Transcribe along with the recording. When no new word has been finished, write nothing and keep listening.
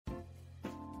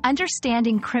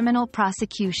Understanding Criminal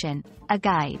Prosecution, a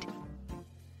Guide.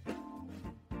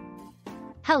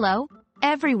 Hello,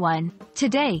 everyone.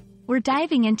 Today, we're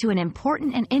diving into an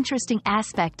important and interesting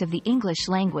aspect of the English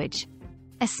language,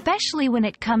 especially when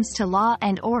it comes to law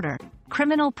and order,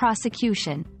 criminal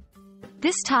prosecution.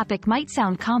 This topic might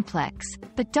sound complex,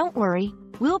 but don't worry,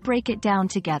 we'll break it down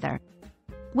together.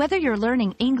 Whether you're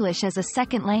learning English as a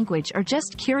second language or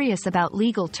just curious about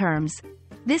legal terms,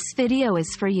 this video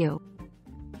is for you.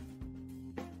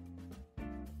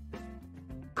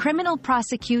 Criminal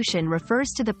prosecution refers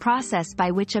to the process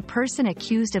by which a person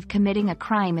accused of committing a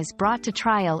crime is brought to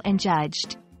trial and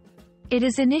judged. It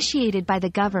is initiated by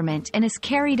the government and is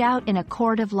carried out in a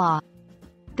court of law.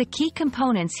 The key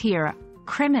components here are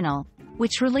criminal,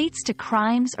 which relates to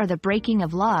crimes or the breaking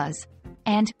of laws,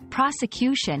 and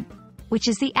prosecution, which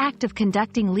is the act of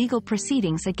conducting legal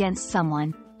proceedings against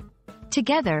someone.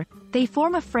 Together, they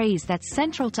form a phrase that's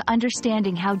central to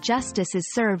understanding how justice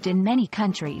is served in many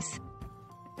countries.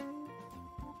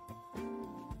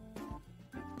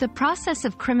 The process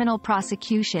of criminal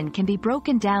prosecution can be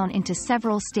broken down into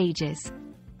several stages.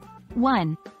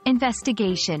 1.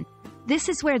 Investigation. This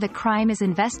is where the crime is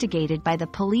investigated by the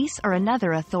police or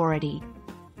another authority.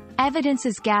 Evidence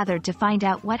is gathered to find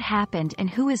out what happened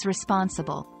and who is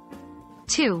responsible.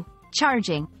 2.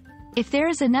 Charging. If there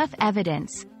is enough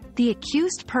evidence, the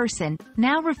accused person,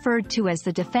 now referred to as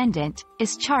the defendant,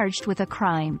 is charged with a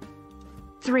crime.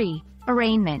 3.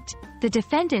 Arraignment. The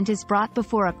defendant is brought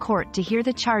before a court to hear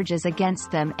the charges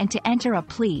against them and to enter a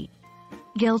plea.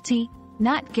 Guilty,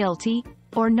 not guilty,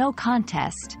 or no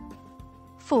contest.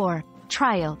 4.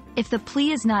 Trial. If the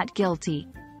plea is not guilty,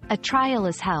 a trial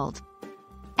is held.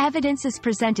 Evidence is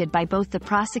presented by both the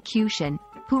prosecution,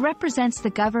 who represents the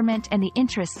government and the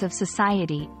interests of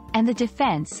society, and the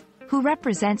defense, who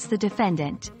represents the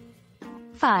defendant.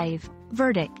 5.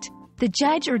 Verdict. The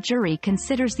judge or jury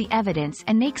considers the evidence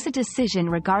and makes a decision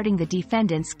regarding the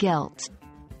defendant's guilt.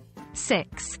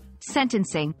 6.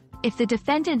 Sentencing. If the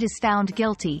defendant is found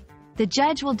guilty, the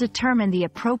judge will determine the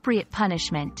appropriate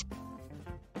punishment.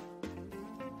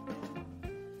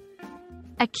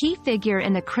 A key figure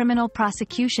in the criminal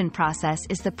prosecution process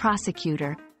is the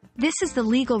prosecutor. This is the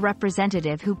legal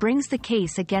representative who brings the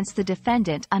case against the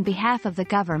defendant on behalf of the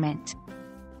government.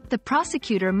 The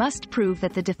prosecutor must prove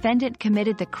that the defendant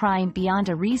committed the crime beyond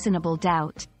a reasonable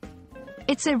doubt.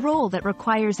 It's a role that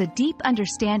requires a deep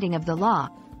understanding of the law,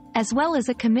 as well as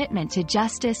a commitment to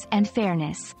justice and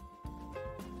fairness.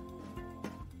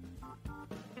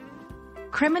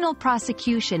 Criminal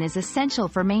prosecution is essential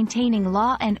for maintaining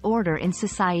law and order in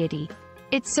society.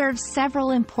 It serves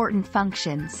several important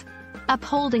functions: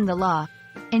 upholding the law,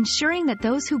 ensuring that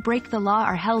those who break the law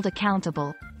are held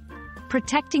accountable,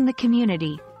 protecting the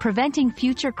community, preventing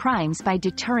future crimes by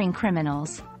deterring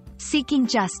criminals, seeking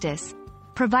justice,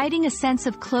 providing a sense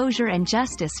of closure and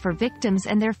justice for victims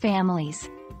and their families.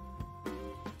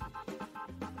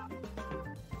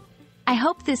 I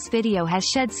hope this video has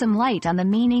shed some light on the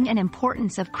meaning and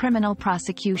importance of criminal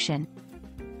prosecution.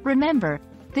 Remember,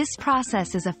 this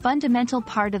process is a fundamental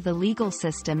part of the legal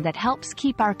system that helps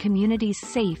keep our communities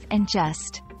safe and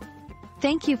just.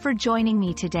 Thank you for joining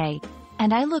me today,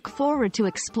 and I look forward to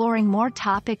exploring more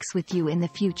topics with you in the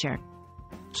future.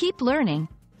 Keep learning,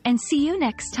 and see you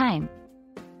next time.